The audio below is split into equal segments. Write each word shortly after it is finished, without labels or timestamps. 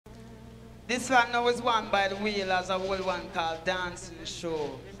This one now is one by the Wheelers, a old one called Dancing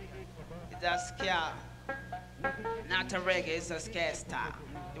Show. It's a ska. Not a reggae, it's a ska style.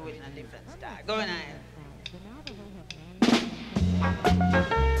 Do it in a different style. Go on ahead.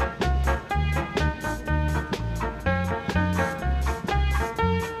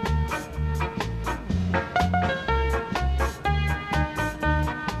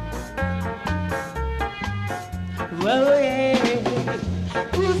 Whoa, yeah.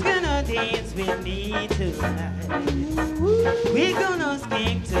 Who's gonna dance with me tonight? We're gonna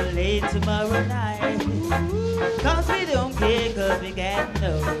skink till late tomorrow night. Cause we don't care, cause we got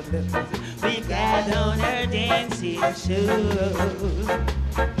no blues. We got on our dancing shoes.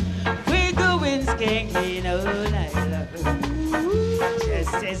 We're going skanking all night long,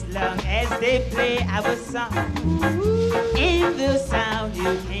 just as long as they play our song. In the sound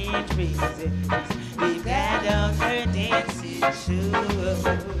you can't resist. We got on her dancing shoes.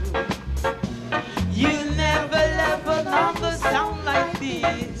 You never love another sound like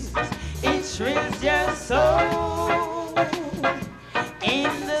this. It thrills your soul. In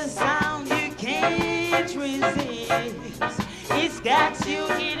the sound you can't resist. It's got you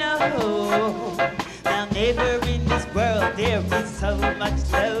in a hole. Now never in this world there is so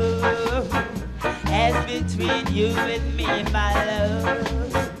much love as between you and me, my love.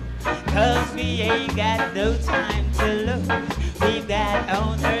 Cause we ain't got no time to lose. We've got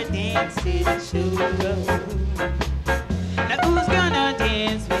on her dancing shoes. Now who's gonna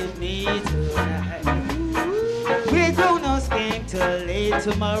dance with me tonight? We're gonna skank till late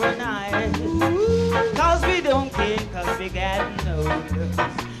tomorrow night. Cause we don't care, cause we got no blues.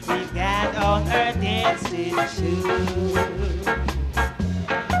 We've got on her dancing shoes.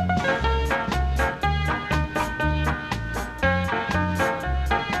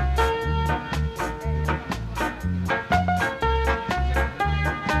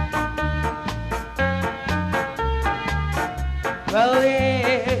 Oh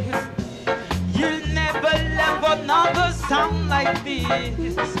yeah, you'll never love another song like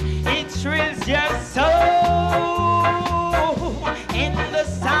this. It thrills your soul. In the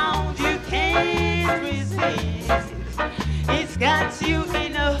sound you can't resist. It's got you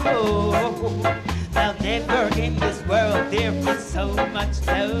in a hole. Now never in this world there is so much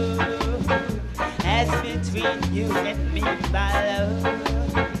love as between you and me, my love.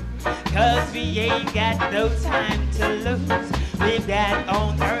 Cause we ain't got no time to lose. We've got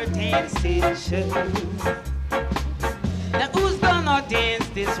on her dancing shoes. Now who's gonna dance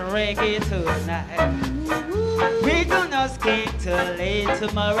this reggae tonight? We're gonna skate till late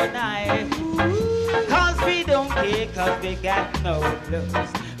tomorrow night. Cause we don't care, cause we got no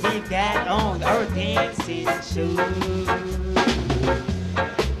blues. We've got on our dancing shoes.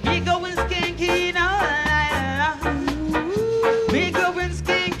 We going skanking all night long. We going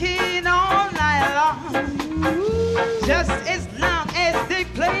skanking all night long. Just as long as they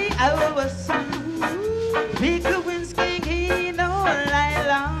play our song. We going skanking all night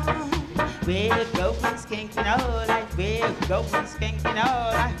long. We're going skanking all night. We're going skanking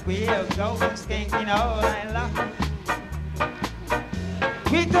all night. We're going skanking all night long.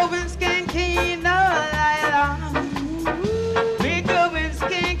 We're going skanking all night long. We're going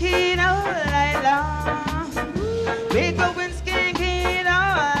skanking all night long. We're going skanking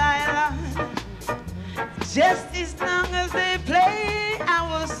all night long. Just as long as they play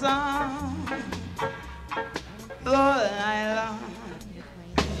our song all night long.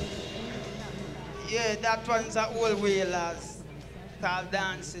 Yeah, that one's a old Wheelers called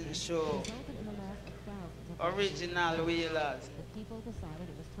Dancing Show. Original Wheelers.